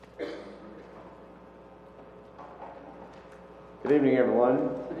Good evening, everyone.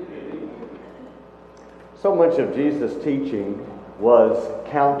 So much of Jesus' teaching was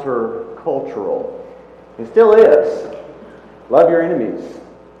countercultural. It still is. Love your enemies.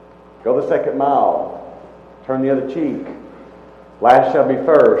 Go the second mile. Turn the other cheek. Last shall be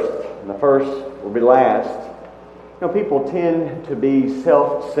first, and the first will be last. You know, people tend to be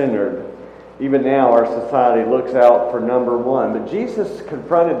self-centered. Even now, our society looks out for number one. But Jesus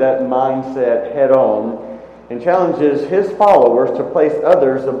confronted that mindset head on and challenges his followers to place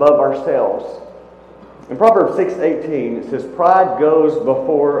others above ourselves. In Proverbs 6:18, it says, "Pride goes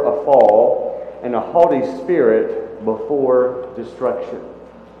before a fall, and a haughty spirit before destruction."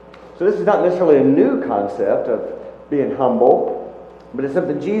 So this is not necessarily a new concept of being humble, but it's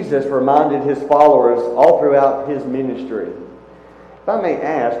something Jesus reminded his followers all throughout his ministry. If I may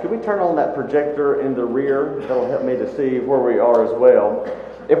ask, could we turn on that projector in the rear? That'll help me to see where we are as well.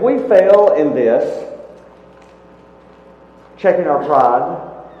 If we fail in this, checking our pride,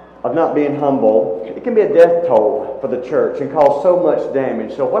 of not being humble, it can be a death toll for the church and cause so much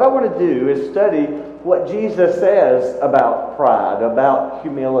damage. So what I want to do is study what Jesus says about pride, about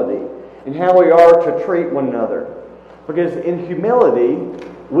humility, and how we are to treat one another. Because in humility,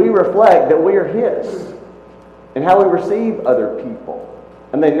 we reflect that we are His, and how we receive other people.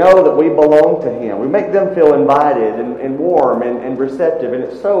 And they know that we belong to Him. We make them feel invited and warm and receptive, and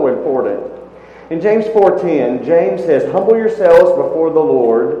it's so important. In James 4:10, James says, "Humble yourselves before the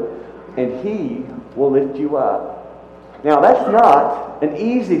Lord, and He will lift you up." Now, that's not an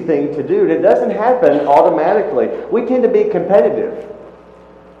easy thing to do, and it doesn't happen automatically. We tend to be competitive.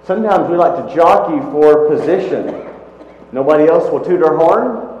 Sometimes we like to jockey for position. Nobody else will toot our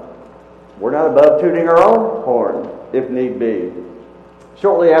horn. We're not above tooting our own horn, if need be.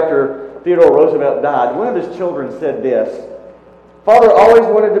 Shortly after Theodore Roosevelt died, one of his children said this, "Father always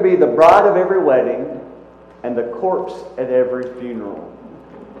wanted to be the bride of every wedding and the corpse at every funeral."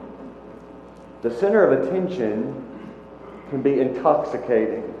 The center of attention can be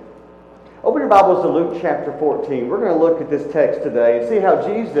intoxicating. Open your Bibles to Luke chapter 14. We're going to look at this text today and see how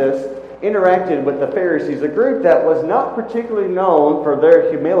Jesus interacted with the Pharisees, a group that was not particularly known for their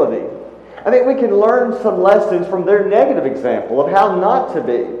humility. I think we can learn some lessons from their negative example of how not to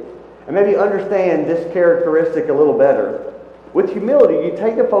be, and maybe understand this characteristic a little better. With humility, you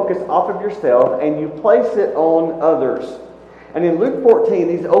take the focus off of yourself and you place it on others. And in Luke 14,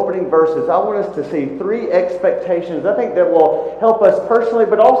 these opening verses, I want us to see three expectations I think that will help us personally,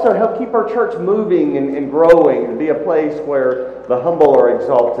 but also help keep our church moving and growing and be a place where the humble are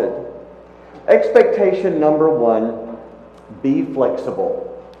exalted. Expectation number one, be flexible.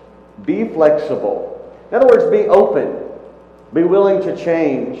 Be flexible. In other words, be open. Be willing to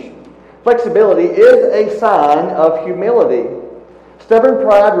change. Flexibility is a sign of humility. Stubborn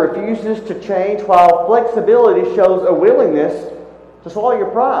pride refuses to change, while flexibility shows a willingness to swallow your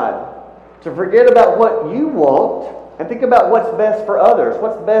pride, to forget about what you want and think about what's best for others,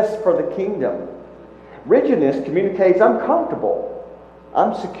 what's best for the kingdom. Rigidness communicates, I'm comfortable,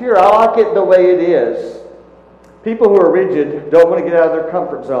 I'm secure, I like it the way it is. People who are rigid don't want to get out of their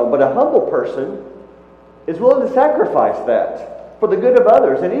comfort zone, but a humble person is willing to sacrifice that for the good of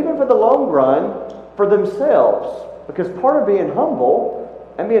others, and even for the long run, for themselves. Because part of being humble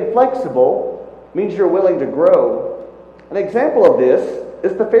and being flexible means you're willing to grow. An example of this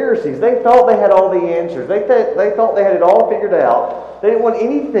is the Pharisees. They thought they had all the answers. They thought they had it all figured out. They didn't want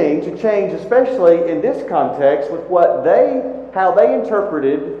anything to change, especially in this context with how they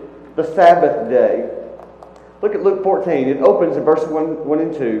interpreted the Sabbath day. Look at Luke 14. It opens in verse 1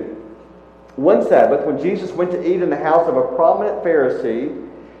 and 2. One Sabbath, when Jesus went to eat in the house of a prominent Pharisee,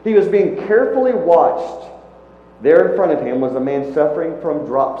 he was being carefully watched. There in front of him was a man suffering from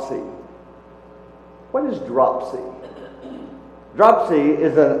dropsy. What is dropsy? Dropsy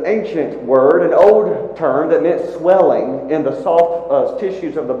is an ancient word, an old term that meant swelling in the soft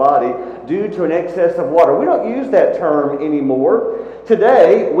tissues of the body due to an excess of water. We don't use that term anymore.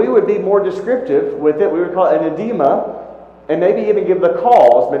 Today, we would be more descriptive with it. We would call it an edema, and maybe even give the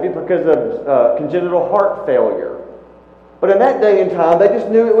cause, maybe because of congenital heart failure. But in that day and time, they just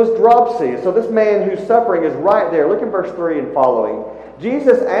knew it was dropsy. So this man who's suffering is right there. Look at verse 3 and following.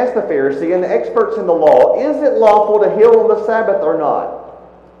 Jesus asked the Pharisee and the experts in the law, "Is it lawful to heal on the Sabbath or not?"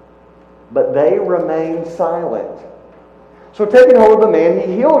 But they remained silent. So taking hold of the man,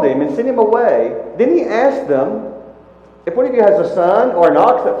 he healed him and sent him away. Then he asked them, "If one of you has a son or an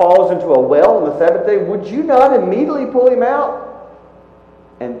ox that falls into a well on the Sabbath day, would you not immediately pull him out?"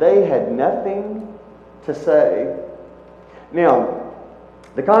 And they had nothing to say. Now,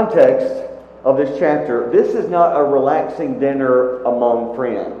 the context of this chapter, this is not a relaxing dinner among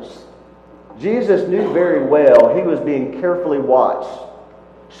friends. Jesus knew very well he was being carefully watched,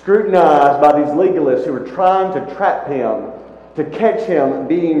 scrutinized by these legalists who were trying to trap him, to catch him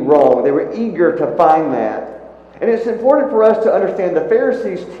being wrong. They were eager to find that. And it's important for us to understand the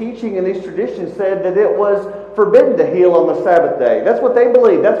Pharisees' teaching in these traditions said that it was forbidden to heal on the Sabbath day. That's what they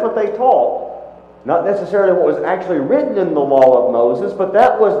believed. That's what they taught. Not necessarily what was actually written in the law of Moses, but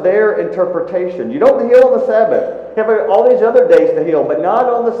that was their interpretation. You don't heal on the Sabbath. You have all these other days to heal, but not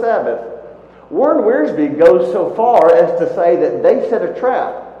on the Sabbath. Warren Wiersbe goes so far as to say that they set a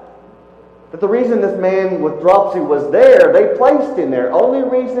trap. That the reason this man with dropsy was there, they placed him there. Only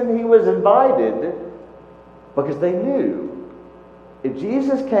reason he was invited, because they knew if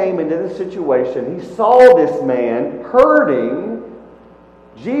Jesus came into this situation, he saw this man hurting,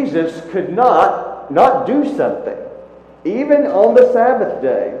 Jesus could not do something, even on the Sabbath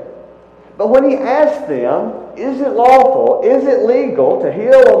day. But when he asked them, is it lawful, is it legal to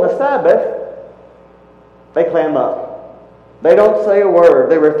heal on the Sabbath, they clam up. They don't say a word.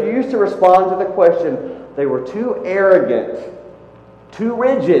 They refuse to respond to the question. They were too arrogant, too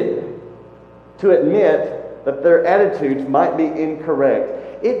rigid to admit that their attitudes might be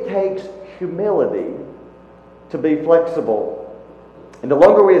incorrect. It takes humility to be flexible. And the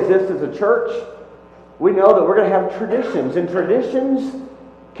longer we exist as a church, we know that we're going to have traditions. And traditions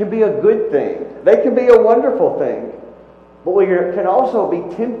can be a good thing. They can be a wonderful thing. But we can also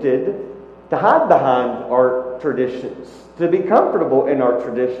be tempted to hide behind our traditions, to be comfortable in our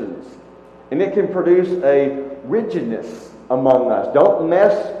traditions. And it can produce a rigidness among us. Don't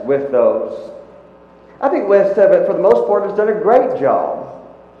mess with those. I think West 7, for the most part, has done a great job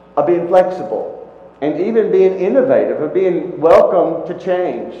of being flexible and even being innovative, of being welcome to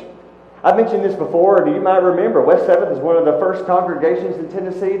change. I've mentioned this before, and you might remember, West 7th is one of the first congregations in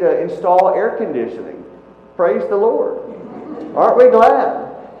Tennessee to install air conditioning. Praise the Lord. Aren't we glad?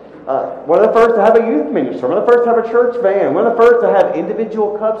 One of the first to have a youth minister, one of the first to have a church van, one of the first to have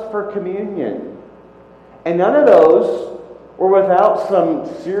individual cups for communion. And none of those were without some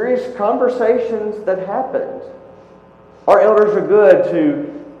serious conversations that happened. Our elders are good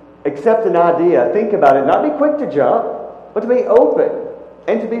to accept an idea, think about it, not be quick to jump, but to be open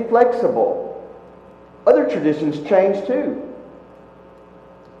and to be flexible. Other traditions change too.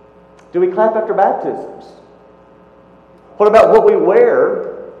 Do we clap after baptisms? What about what we wear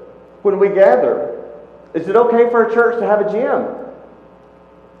when we gather? Is it okay for a church to have a gym?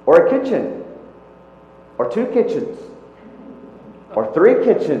 Or a kitchen? Or 2 kitchens? Or 3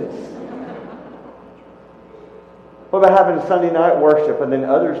 kitchens? What about having Sunday night worship and then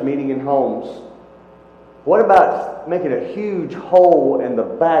others meeting in homes? What about making a huge hole in the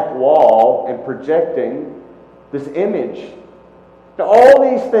back wall and projecting this image? Now, all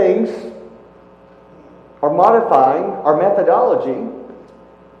these things are modifying our methodology,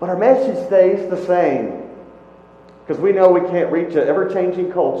 but our message stays the same. Because we know we can't reach an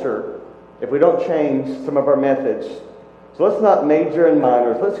ever-changing culture if we don't change some of our methods. So let's not major in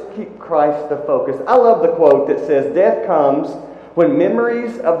minors. Let's keep Christ the focus. I love the quote that says, "Death comes when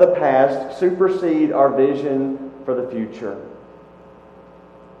memories of the past supersede our vision for the future."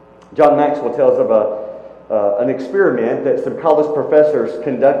 John Maxwell tells of an experiment that some college professors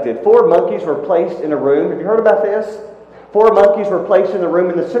conducted. 4 monkeys were placed in a room. Have you heard about this? 4 monkeys were placed in the room.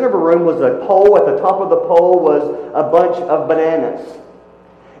 In the center of the room was a pole. At the top of the pole was a bunch of bananas.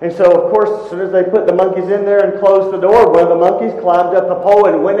 And so, of course, as soon as they put the monkeys in there and closed the door, one of the monkeys climbed up the pole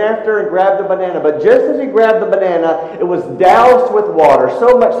and went after and grabbed the banana. But just as he grabbed the banana, it was doused with water,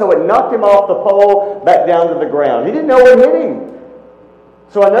 so much so it knocked him off the pole back down to the ground. He didn't know what hit him.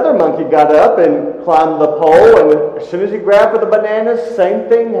 So another monkey got up and climbed the pole, and as soon as he grabbed for the bananas, same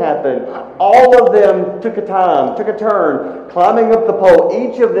thing happened. All of them took a turn, climbing up the pole.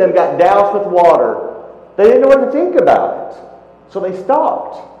 Each of them got doused with water. They didn't know what to think about it, so they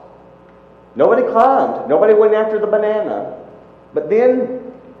stopped. Nobody climbed. Nobody went after the banana. But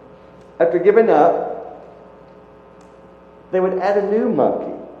then, after giving up, they would add a new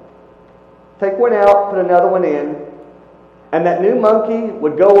monkey. Take one out, put another one in, and that new monkey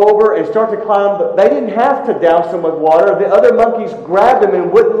would go over and start to climb. But they didn't have to douse him with water. The other monkeys grabbed him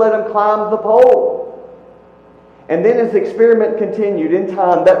and wouldn't let him climb the pole. And then as the experiment continued, in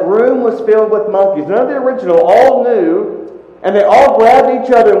time, that room was filled with monkeys. None of the original, all new. And they all grabbed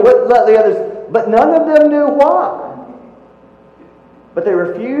each other and wouldn't let the others, but none of them knew why. But they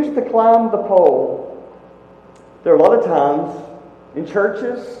refused to climb the pole. There are a lot of times in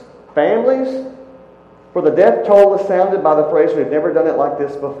churches, families, where the death toll is sounded by the phrase, "We've never done it like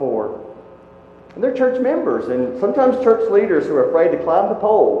this before." And they're church members and sometimes church leaders who are afraid to climb the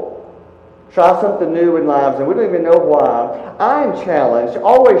pole try something new in lives, and we don't even know why. I am challenged,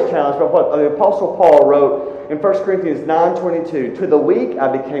 always challenged by what the Apostle Paul wrote in 1 Corinthians 9:22. To the weak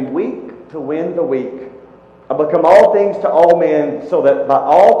I became weak to win the weak. I become all things to all men, so that by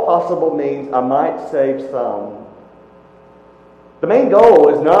all possible means I might save some. The main goal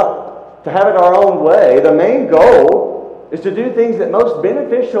is not to have it our own way. The main goal is to do things that most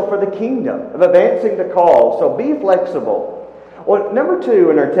beneficial for the kingdom, of advancing the cause. So be flexible. Well, number 2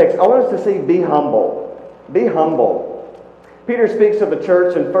 in our text, I want us to see be humble. Be humble. Peter speaks of the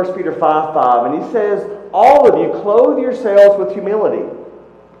church in 1 Peter 5:5, and he says, all of you clothe yourselves with humility.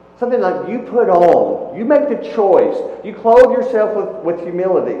 Something like you put on. You make the choice. You clothe yourself with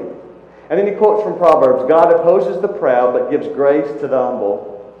humility. And then he quotes from Proverbs, God opposes the proud, but gives grace to the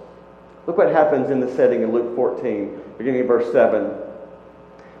humble. Look what happens in the setting in Luke 14, beginning of verse 7.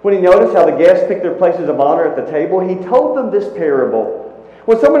 When he noticed how the guests picked their places of honor at the table, he told them this parable.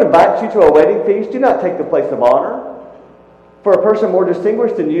 When someone invites you to a wedding feast, do not take the place of honor. For a person more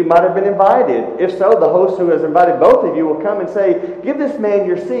distinguished than you might have been invited. If so, the host who has invited both of you will come and say, give this man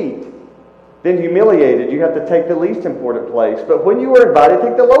your seat. Then humiliated, you have to take the least important place. But when you are invited,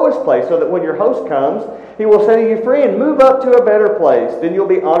 take the lowest place, so that when your host comes, he will say to you, friend, move up to a better place. Then you'll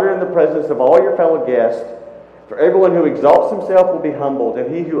be honored in the presence of all your fellow guests. For everyone who exalts himself will be humbled,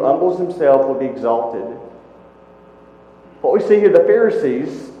 and he who humbles himself will be exalted. What we see here, the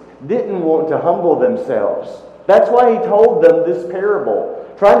Pharisees didn't want to humble themselves. That's why he told them this parable,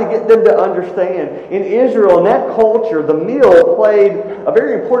 trying to get them to understand. In Israel, in that culture, the meal played a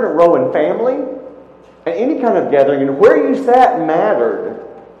very important role in family and any kind of gathering, and where you sat mattered.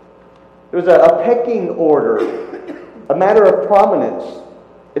 It was a pecking order, a matter of prominence.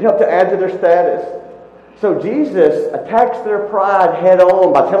 It helped to add to their status. So Jesus attacks their pride head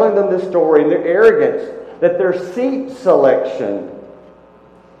on by telling them this story and their arrogance, that their seat selection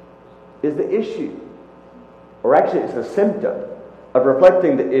is the issue. Or actually it's a symptom of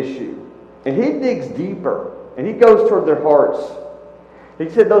reflecting the issue. And he digs deeper and he goes toward their hearts. He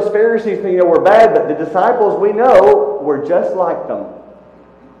said those Pharisees, were bad, but the disciples we know were just like them.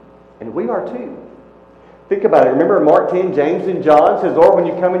 And we are too. Think about it. Remember Mark 10, James and John says, Lord, when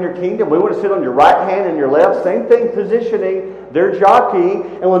you come in your kingdom, we want to sit on your right hand and your left. Same thing, positioning. They're jockeying.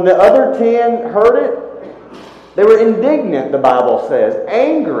 And when the other 10 heard it, they were indignant, the Bible says.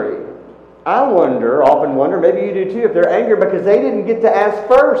 Angry. I often wonder, maybe you do too, if they're angry because they didn't get to ask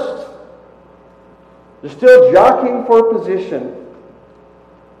first. They're still jockeying for a position.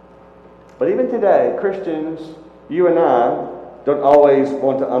 But even today, Christians, you and I, don't always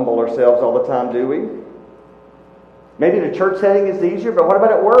want to humble ourselves all the time, do we? Maybe the church setting is easier, but what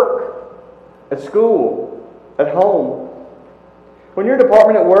about at work, at school, at home? When your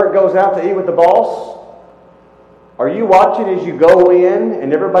department at work goes out to eat with the boss, are you watching as you go in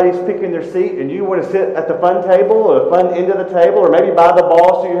and everybody's picking their seat and you want to sit at the fun table or the fun end of the table or maybe by the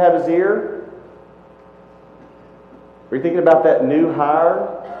boss so you have his ear? Are you thinking about that new hire?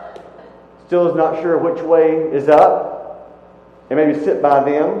 Still is not sure which way is up and maybe sit by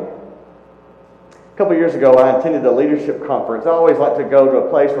them? A couple of years ago, I attended a leadership conference. I always like to go to a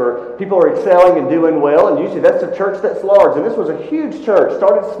place where people are excelling and doing well, and usually that's a church that's large. And this was a huge church.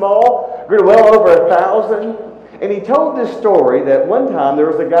 Started small, grew to well over 1,000. And he told this story that one time there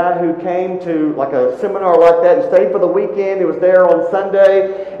was a guy who came to like a seminar like that and stayed for the weekend. He was there on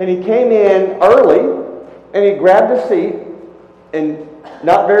Sunday, and he came in early, and he grabbed a seat, and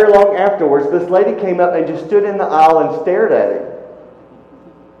not very long afterwards, this lady came up and just stood in the aisle and stared at him.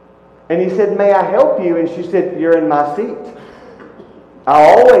 And he said, may I help you? And she said, you're in my seat. I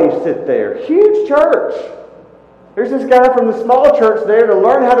always sit there. Huge church. There's this guy from the small church there to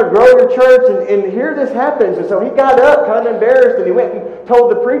learn how to grow your church, and here this happens. And so he got up kind of embarrassed, and he went and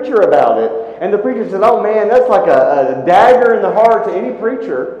told the preacher about it. And the preacher said, oh man, that's like a dagger in the heart to any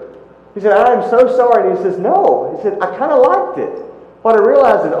preacher. He said, I am so sorry. And he says, no. He said, I kind of liked it. What I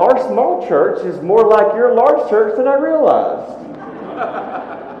realized is our small church is more like your large church than I realized.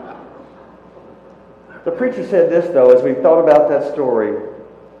 The preacher said this, though, as we thought about that story.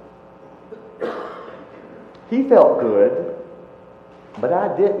 He felt good, but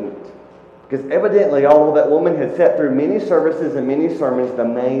I didn't. Because evidently, although that woman had sat through many services and many sermons, the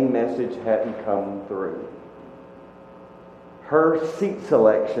main message hadn't come through. Her seat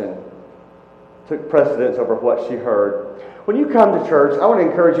selection took precedence over what she heard. When you come to church, I want to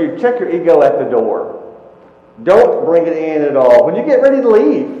encourage you, check your ego at the door. Don't bring it in at all. When you get ready to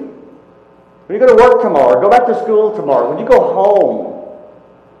leave, when you go to work tomorrow, go back to school tomorrow, when you go home,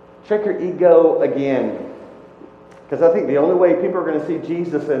 check your ego again. Because I think the only way people are going to see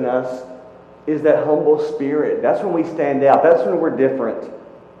Jesus in us is that humble spirit. That's when we stand out. That's when we're different.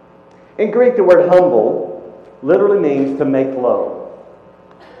 In Greek, the word humble literally means to make low.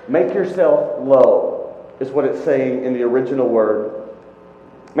 Make yourself low is what it's saying in the original word.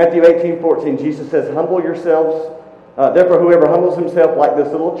 Matthew 18:14, Jesus says, humble yourselves. Therefore, whoever humbles himself like this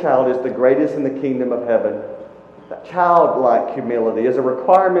little child is the greatest in the kingdom of heaven. That childlike humility is a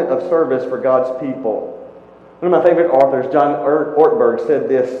requirement of service for God's people. One of my favorite authors, John Ortberg, said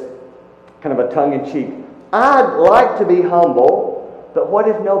this, kind of a tongue-in-cheek, I'd like to be humble, but what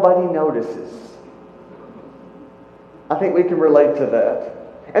if nobody notices? I think we can relate to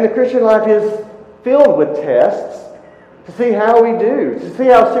that. And the Christian life is filled with tests to see how we do, to see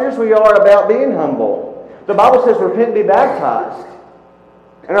how serious we are about being humble. The Bible says repent and be baptized.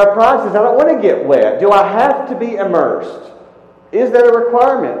 And our pride says, I don't want to get wet. Do I have to be immersed? Is that a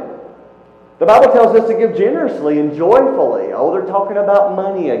requirement? The Bible tells us to give generously and joyfully. Oh, they're talking about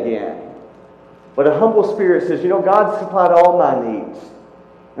money again. But a humble spirit says, God supplied all my needs.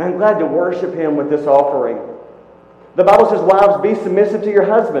 And I'm glad to worship Him with this offering. The Bible says, wives, be submissive to your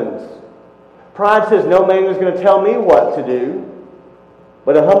husbands. Pride says, no man is going to tell me what to do.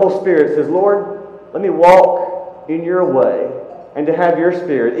 But a humble spirit says, Lord, let me walk in your way and to have your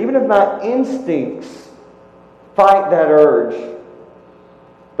spirit. Even if my instincts fight that urge.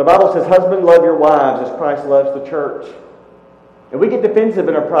 The Bible says, husband, love your wives as Christ loves the church. And we get defensive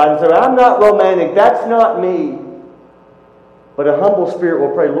in our pride and say, I'm not romantic, that's not me. But a humble spirit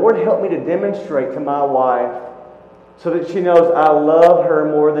will pray, Lord, help me to demonstrate to my wife so that she knows I love her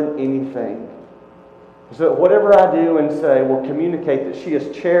more than anything. So that whatever I do and say will communicate that she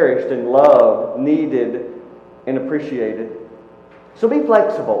is cherished and loved, needed, and appreciated. So be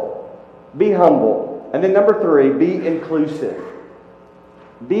flexible. Be humble. And then number 3, be inclusive.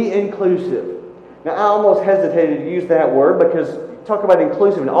 Be inclusive. Now, I almost hesitated to use that word because talk about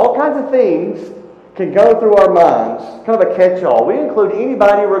inclusive and all kinds of things can go through our minds. Kind of a catch-all. We include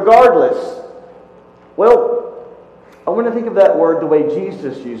anybody regardless. Well, I want to think of that word the way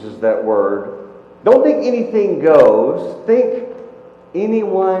Jesus uses that word. Don't think anything goes. Think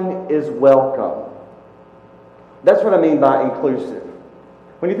anyone is welcome. That's what I mean by inclusive.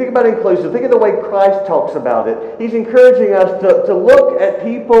 When you think about inclusive, think of the way Christ talks about it. He's encouraging us to look at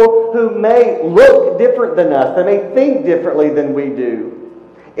people who may look different than us. They may think differently than we do.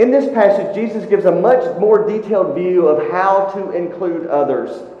 In this passage, Jesus gives a much more detailed view of how to include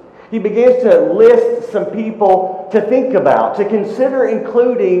others. He begins to list some people to think about, to consider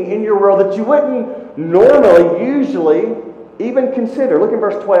including in your world that you wouldn't normally, usually, even consider. Look at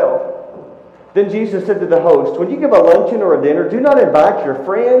verse 12. Then Jesus said to the host, when you give a luncheon or a dinner, do not invite your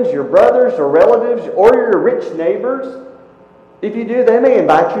friends, your brothers or relatives, or your rich neighbors. If you do, they may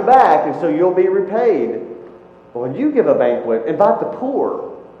invite you back, and so you'll be repaid. But when you give a banquet, invite the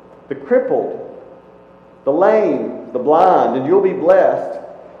poor, the crippled, the lame, the blind, and you'll be blessed.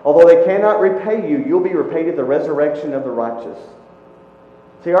 Although they cannot repay you, you'll be repaid at the resurrection of the righteous.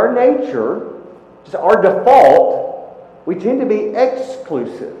 See, our nature, just our default, we tend to be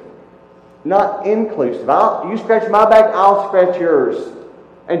exclusive, not inclusive. You scratch my back, I'll scratch yours.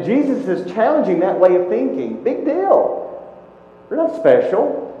 And Jesus is challenging that way of thinking. Big deal. We're not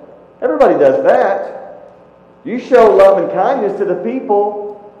special. Everybody does that. You show love and kindness to the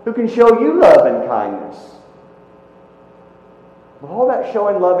people who can show you love and kindness. But what about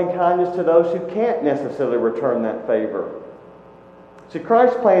showing love and kindness to those who can't necessarily return that favor? See,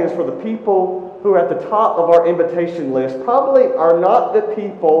 Christ's plan is for the people who are at the top of our invitation list probably are not the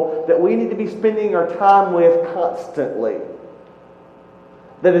people that we need to be spending our time with constantly.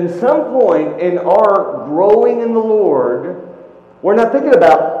 That in some point in our growing in the Lord, we're not thinking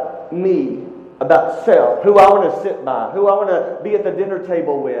about me, about self, who I want to sit by, who I want to be at the dinner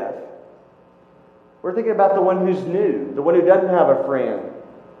table with. We're thinking about the one who's new, the one who doesn't have a friend,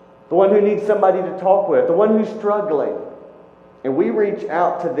 the one who needs somebody to talk with, the one who's struggling. And we reach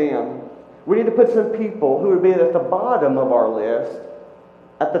out to them. We need to put some people who would be at the bottom of our list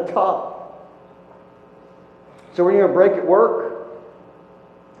at the top. So when you're going to break at work,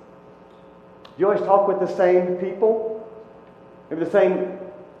 do you always talk with the same people? Maybe the same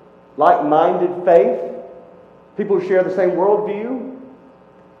like-minded faith? People who share the same worldview?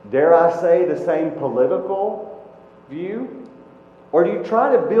 Dare I say the same political view? Or do you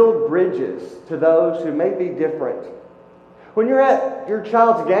try to build bridges to those who may be different? When you're at your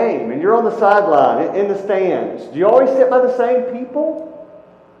child's game and you're on the sideline, in the stands, do you always sit by the same people?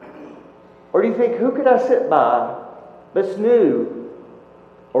 Or do you think, who could I sit by that's new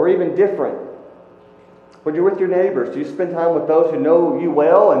or even different? When you're with your neighbors, do you spend time with those who know you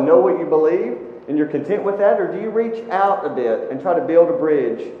well and know what you believe and you're content with that? Or do you reach out a bit and try to build a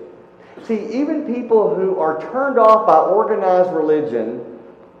bridge? See, even people who are turned off by organized religion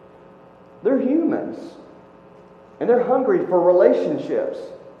They're humans. And they're hungry for relationships.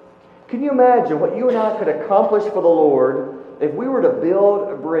 Can you imagine what you and I could accomplish for the Lord if we were to build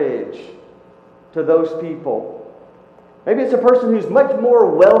a bridge to those people? Maybe it's a person who's much more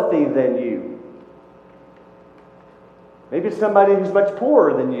wealthy than you. Maybe it's somebody who's much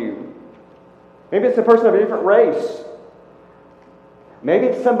poorer than you. Maybe it's a person of a different race. Maybe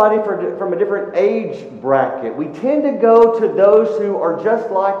it's somebody from a different age bracket. We tend to go to those who are just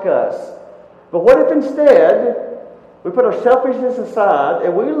like us. But what if instead we put our selfishness aside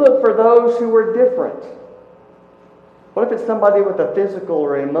and we look for those who are different? What if it's somebody with a physical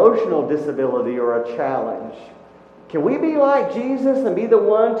or emotional disability or a challenge? Can we be like Jesus and be the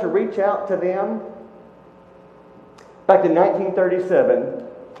one to reach out to them? Back in 1937,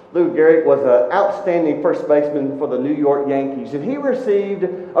 Lou Gehrig was an outstanding first baseman for the New York Yankees, and he received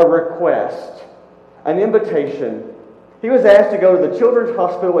a request, an invitation. He was asked to go to the Children's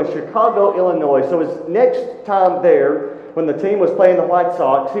Hospital in Chicago, Illinois. So his next time there, when the team was playing the White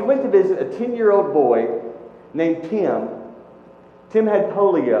Sox, he went to visit a 10-year-old boy named Tim. Tim had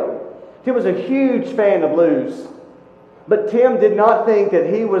polio. Tim was a huge fan of Lou's. But Tim did not think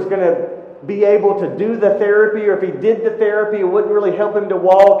that he was going to be able to do the therapy, or if he did the therapy, it wouldn't really help him to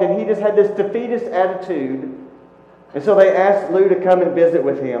walk, and he just had this defeatist attitude. And so they asked Lou to come and visit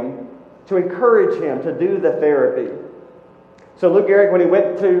with him, to encourage him to do the therapy. So Lou Gehrig, when he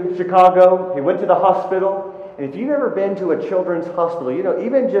went to Chicago, he went to the hospital, and if you've ever been to a children's hospital, you know,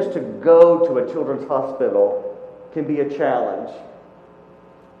 even just to go to a children's hospital can be a challenge.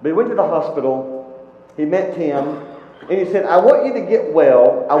 But he went to the hospital, he met Tim, and he said, I want you to get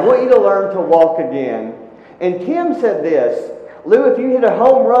well. I want you to learn to walk again. And Tim said this, Lou, if you hit a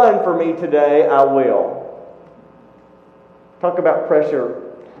home run for me today, I will. Talk about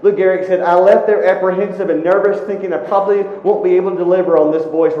pressure. Lou Gehrig said, I left there apprehensive and nervous, thinking I probably won't be able to deliver on this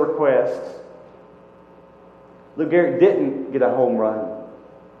boy's requests. Lou Gehrig didn't get a home run.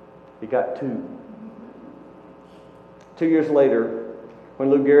 He got 2. 2 years later,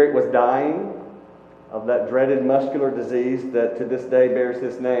 when Lou Gehrig was dying of that dreaded muscular disease that to this day bears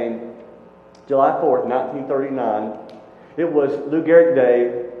his name, July 4th, 1939, it was Lou Gehrig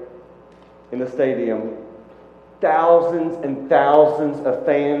Day in the stadium. Thousands and thousands of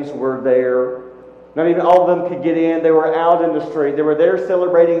fans were there. Not even all of them could get in. They were out in the street. They were there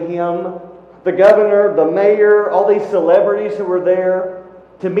celebrating him. The governor, the mayor, all these celebrities who were there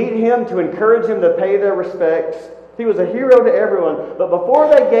to meet him, to encourage him to pay their respects. He was a hero to everyone. But before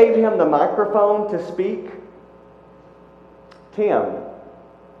they gave him the microphone to speak, Tim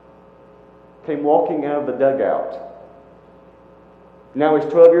came walking out of the dugout. Now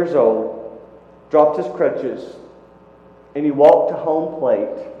he's 12 years old, dropped his crutches, and he walked to home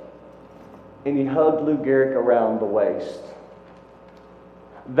plate, and he hugged Lou Gehrig around the waist.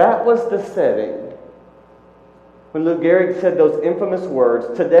 That was the setting when Lou Gehrig said those infamous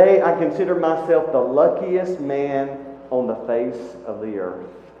words, today I consider myself the luckiest man on the face of the earth.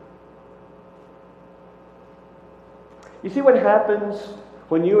 You see what happens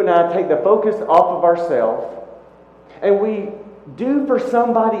when you and I take the focus off of ourselves and we do for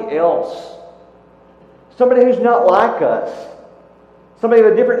somebody else, somebody who's not like us, somebody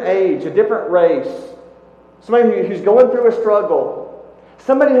of a different age, a different race, somebody who's going through a struggle,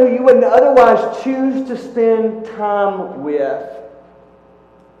 somebody who you wouldn't otherwise choose to spend time with.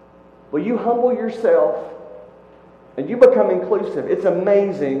 Will you humble yourself and you become inclusive? It's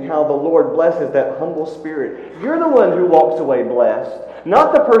amazing how the Lord blesses that humble spirit. You're the one who walks away blessed,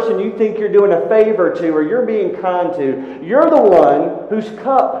 not the person you think you're doing a favor to or you're being kind to. You're the one whose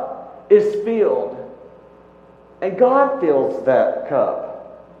cup is filled. And God fills that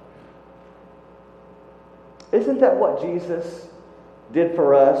cup. Isn't that what Jesus did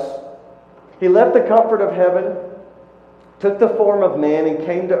for us? He left the comfort of heaven, took the form of man and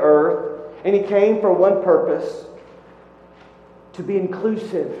came to earth, and he came for one purpose, to be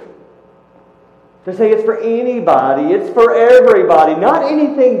inclusive. To say it's for anybody, it's for everybody. Not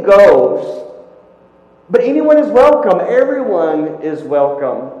anything goes, but anyone is welcome. Everyone is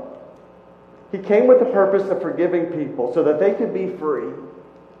welcome. He came with the purpose of forgiving people so that they could be free,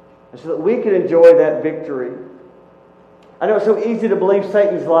 and so that we could enjoy that victory. I know it's so easy to believe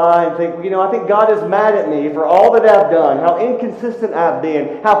Satan's lie and think, I think God is mad at me for all that I've done, how inconsistent I've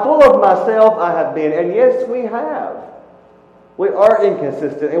been, how full of myself I have been. And yes, we have. We are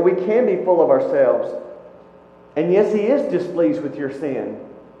inconsistent and we can be full of ourselves. And yes, He is displeased with your sin,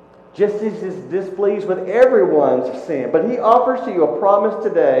 just as He is displeased with everyone's sin. But He offers to you a promise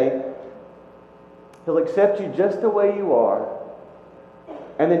today. He'll accept you just the way you are.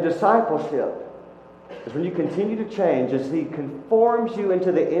 And then discipleship. is when you continue to change as He conforms you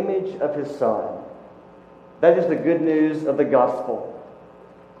into the image of His Son. That is the good news of the gospel.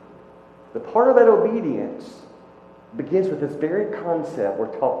 The part of that obedience begins with this very concept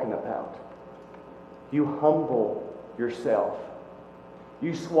we're talking about. You humble yourself.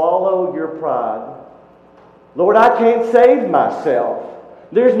 You swallow your pride. Lord, I can't save myself.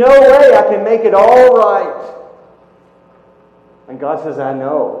 There's no way I can make it all right. And God says, I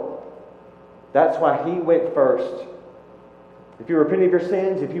know. That's why He went first. If you repent of your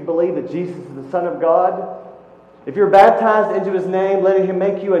sins, if you believe that Jesus is the Son of God, if you're baptized into His name, letting Him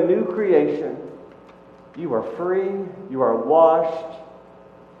make you a new creation, you are free, you are washed,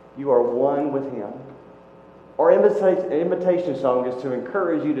 you are one with Him. Our invitation song is to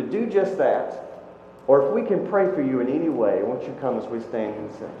encourage you to do just that. Or if we can pray for you in any way, won't you come as we stand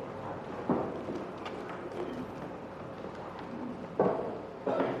and sing?